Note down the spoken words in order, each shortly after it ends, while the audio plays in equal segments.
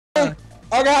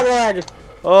I got lag.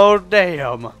 Oh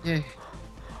damn! Yeah.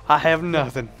 I have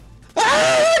nothing.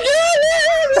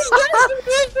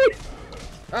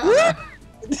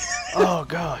 Oh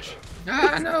gosh.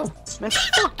 I know. Man,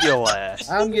 fuck your ass.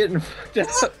 I'm getting fucked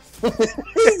up.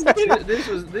 this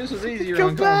was easier Come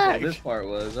on console. back. This part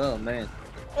was. Oh man.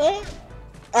 Ow!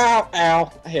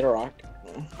 Ow! I hit a rock.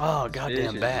 Oh Fish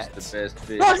goddamn is bats. just the best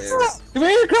fish Rock, ever. come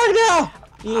here, crocodile!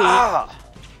 Yeah. Ah,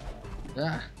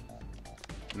 Ah.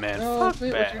 man, No, fuck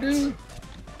Fit, bats. what you doing?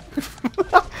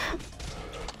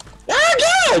 Oh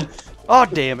God! Oh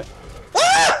damn it.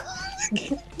 Ah!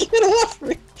 Get off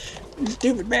me, you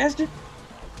stupid bastard!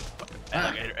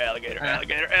 Alligator, alligator,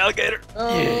 alligator, alligator.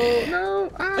 Oh Yeah.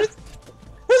 no! Ah.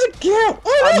 Where's it kill?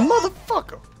 Oh A no!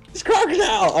 motherfucker. It's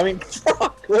crocodile! I mean,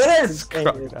 frog! Whatever It's this thing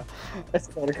is. crocodile.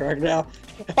 That's not a crocodile.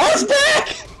 Oh, it's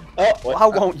back! Oh, wait. Why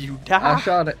won't you I die?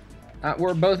 shot it.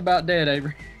 We're both about dead,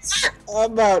 Avery.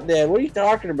 I'm about dead. What are you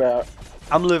talking about?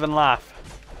 I'm living life.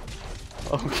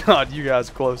 Oh god, you guys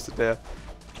are close to death.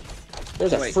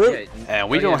 There's a Wait, fruit. And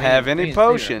we oh, don't yeah, have me any and Steve are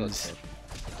close potions. to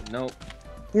death. Nope.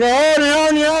 No, no,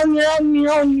 no, no,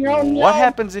 no, no, no. What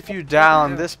happens if you die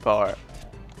on this part?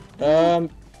 No.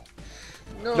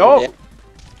 No! Yeah.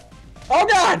 Oh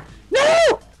God!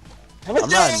 No! I'm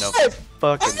not in no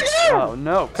fucking. Oh, Oh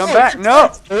no! Come back! No!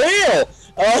 For real!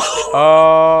 Oh.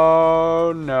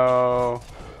 Oh no!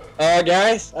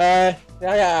 Guys, I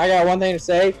got one thing to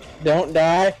say. Don't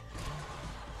die.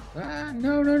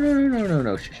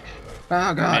 No. Shh.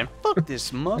 Oh God. Man, fuck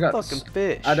this motherfucking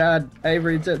fish. I died.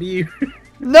 Avery, it's up to you.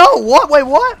 No! What? Wait,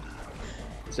 what?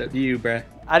 It's up to you, bruh.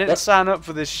 I didn't sign up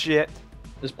for this shit.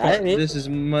 This is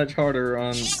much harder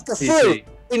on The PC. fruit. It'd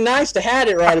be nice to have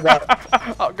it right about.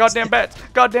 Oh, goddamn bats!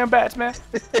 Goddamn bats, man!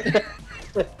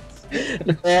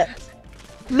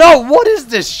 No! What is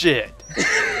this shit?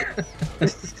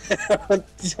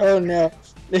 Oh no.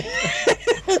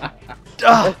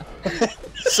 Ah,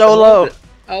 solo.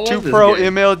 I love 2 this Pro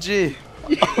game. MLG.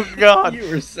 Oh god. You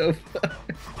were so fun.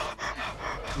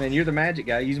 Man, you're the magic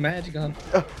guy. Use magic on.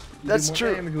 That's do more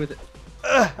true. damage with it.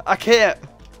 I can't.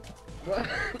 What?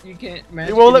 You can't magic.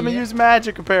 It won't let me yet? use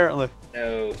magic apparently.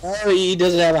 No. Oh, he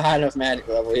doesn't have a high enough magic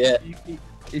level yet.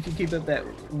 If you keep up that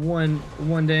one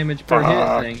damage per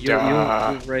hit thing,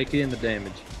 you'll rake in the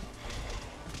damage.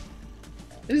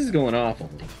 This is going awful.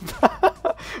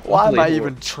 Why am I Hopefully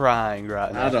even trying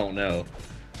right now? I don't know.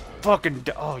 Fucking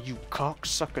oh, you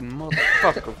cocksucking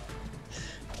motherfucker.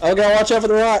 Oh God, watch out for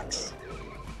the rocks.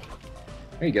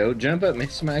 There you go. Jump up, and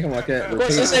smack him like that. Of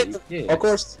course, this repeatedly. ain't, Yeah. of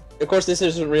course, this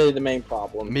isn't really the main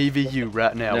problem. Me v you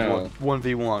right now. No.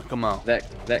 1v1. Come on.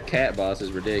 That cat boss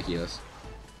is ridiculous.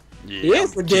 Yeah, It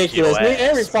is I'll kick your ridiculous. Me,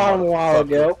 every ass, fought him a while motherfucker.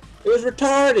 ago. It was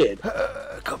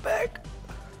retarded. Come back.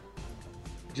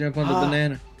 Jump on the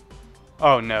banana.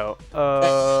 Oh no.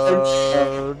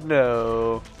 Oh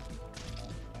no.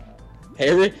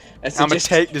 Harry, that's I'm gonna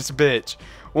take this bitch.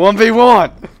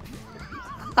 1v1.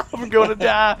 I'm gonna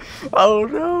die. Oh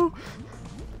no.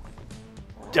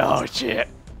 Oh shit.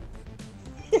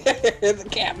 the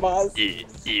cat boss.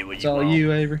 Yeah, what It's you all want?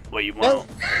 you, Avery. What you want?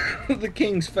 The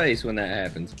king's face when that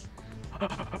happens.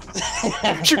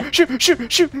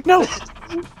 Shoot! No!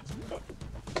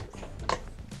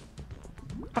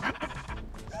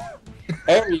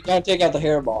 Harry, you gotta take out the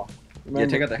hairball. Yeah,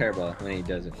 take out the hairball when he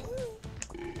does it.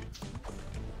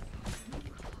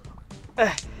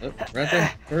 Oh, right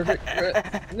there. Perfect.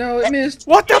 Right. No, it missed.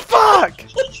 What the fuck?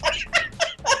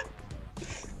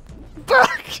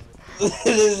 Fuck! This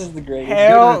is the greatest.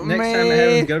 Help Next time it me.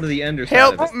 happens, go to the underside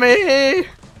Help of it. me!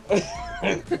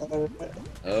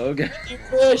 Okay. Get your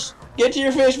fish. Get to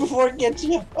your fish before it gets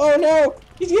you. Oh no!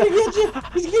 He's gonna get you.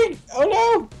 He's gonna.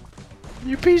 Oh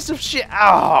You piece of shit!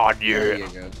 Oh, There yeah. you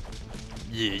go.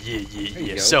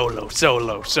 Yeah. go.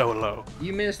 Solo.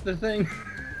 You missed the thing.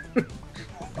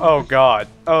 Oh god.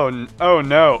 Oh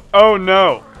no. Oh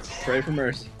no. Pray for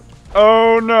mercy.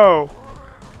 Oh no.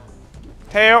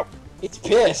 Help. no! He's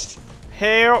pissed.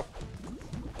 Help.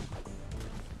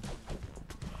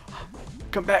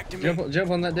 Come back to me. Jump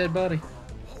on that dead body.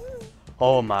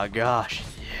 Oh my gosh.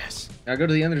 Yes. Now go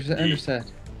to the underside.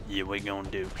 Yeah, we gonna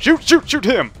do. Shoot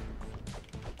him.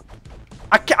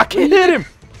 I can't hit him.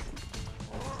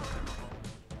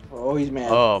 Oh, he's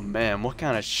mad. Oh man, what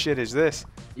kind of shit is this?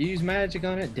 Use magic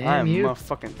on it. I Damn am you.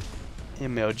 motherfucking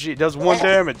MLG. It does 1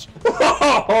 damage.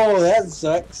 Oh, that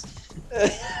sucks.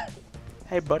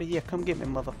 Hey buddy, yeah, come get me,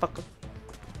 motherfucker.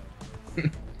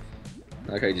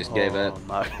 Okay, just gave up.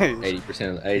 My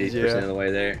 80% of the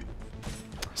way there.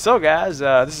 So guys,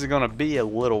 this is gonna be a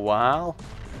little while.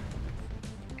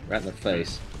 Right in the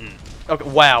face. Okay,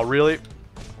 wow, really?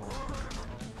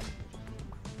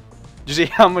 you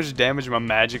see how much damage my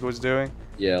magic was doing?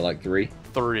 Yeah, like 3.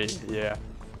 3, yeah.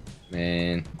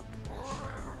 Man.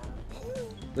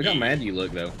 Look how mad you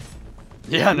look, though.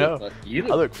 Yeah, I know. You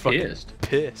I look pissed. fucking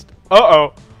pissed.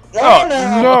 Uh-oh. Oh, Oh,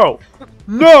 no.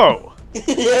 No.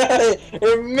 Yeah,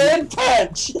 it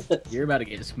mid-punch. You're about to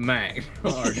get smacked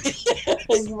hard.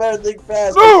 You better think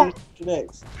fast. No.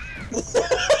 Next.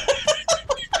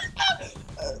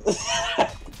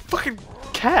 Fucking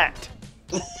cat.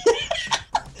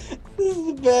 This is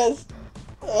the best.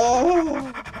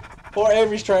 Poor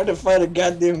Avery's trying to fight a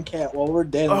goddamn cat while we're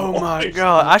dead. Oh my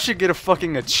god, I should get a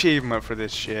fucking achievement for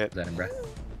this shit. Is that him, bro?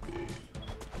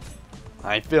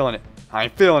 I ain't feeling it. I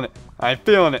ain't feeling it. I ain't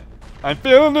feeling it. I'm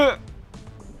feeling it.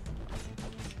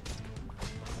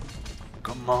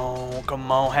 Come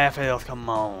on, half health, come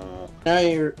on. Now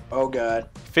you're, oh god.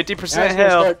 50% Now he's gonna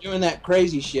health. start doing that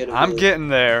crazy shit. I'm getting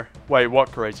there. Wait,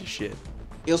 what crazy shit?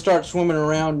 He'll start swimming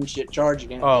around and shit,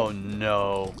 charging it. Oh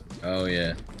no. Oh,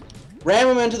 yeah. Ram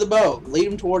him into the boat. Lead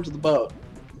him towards the boat.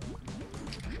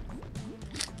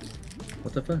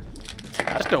 What the fuck?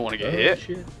 I just don't want to get Oh, hit.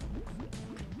 shit.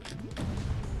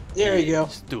 There you go.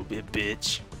 Stupid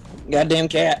bitch. Goddamn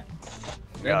cat.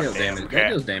 That deals Goddamn damage. cat. That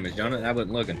deals damage, don't it? I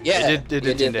wasn't looking. Yeah. It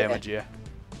did some damage, yeah.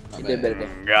 It did better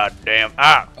than. Goddamn.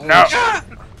 Ah, Oh, no. ah!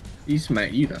 You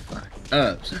smacked you the fuck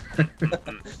up.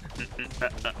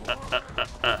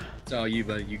 It's all you,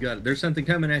 buddy. You got it. There's something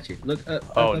coming at you. Look up.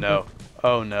 up, Oh up, no. up.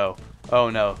 Oh no. Oh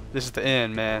no. This is the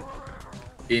end, man.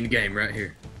 In game right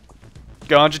here.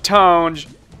 Ganja Tonge.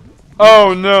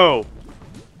 Oh no.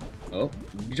 Oh,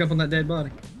 you jump on that dead body.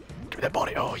 Give me that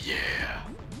body. Oh yeah.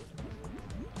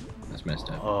 That's messed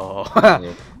up. Oh.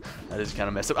 Little- That is kind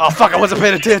of messed up. Oh fuck! I wasn't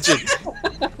paying attention.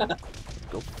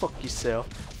 Go fuck yourself.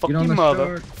 Fuck Get on your the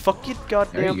mother. start. Fuck your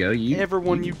goddamn. There you go. You,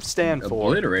 everyone you stand for.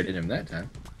 Obliterated him that time.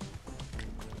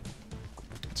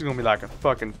 It's gonna be like a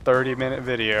fucking 30-minute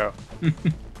video.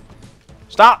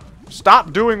 Stop!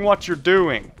 Stop doing what you're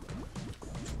doing.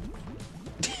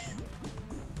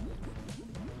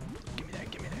 Give me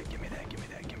that! Give me that! Give me that! Give me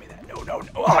that! Give me that! No! No! No!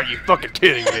 Oh, you fucking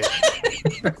kidding me?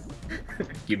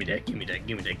 Give me that. Give me that.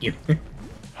 Give me that. Give me.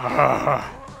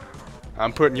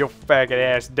 I'm putting your faggot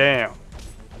ass down.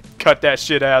 Cut that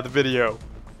shit out of the video.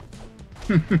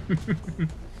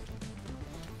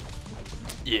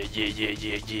 Yeah, yeah, yeah,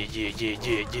 yeah, yeah, yeah, yeah,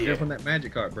 yeah, yeah. Jump on that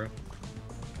magic card, bro.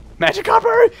 Magic Copper!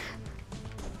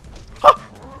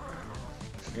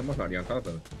 You almost got you on top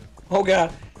of it. Oh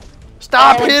god.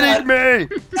 Stop Oh my hitting me!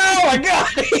 Oh my god,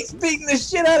 he's beating the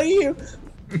shit out of you.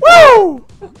 Woo!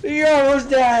 You almost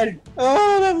died.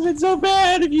 Oh, that would have been so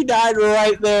bad if you died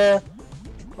right there.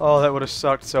 Oh, that would have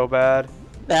sucked so bad.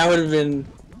 That would have been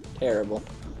terrible.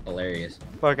 Hilarious.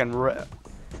 Fucking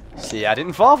See, I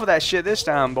didn't fall for that shit this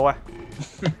time, boy.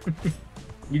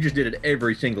 You just did it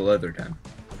every single other time.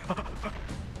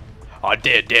 Oh,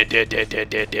 dead. Yeah!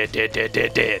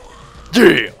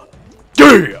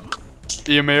 Yeah!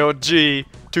 MLG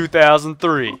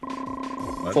 2003.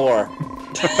 4.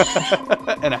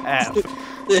 And a half.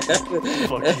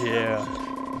 Fuck yeah.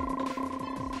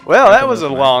 Well, that was a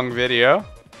long video.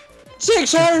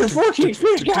 614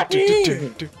 feet.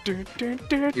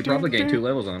 You probably gained 2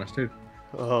 levels on us, too.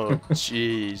 Oh,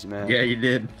 jeez, man. Yeah, you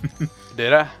did.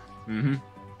 Did I? Mm-hmm.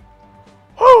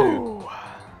 Woo!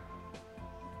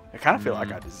 I kind of feel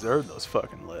like I deserve those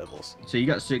fucking levels. So you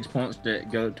got 6 points to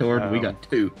go toward, we got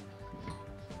 2.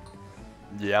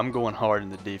 Yeah, I'm going hard in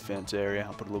the defense area.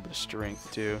 I'll put a little bit of strength,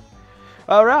 too.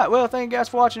 Alright, well, thank you guys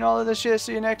for watching all of this shit.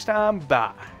 See you next time.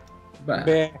 Bye. Bye.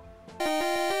 Bad.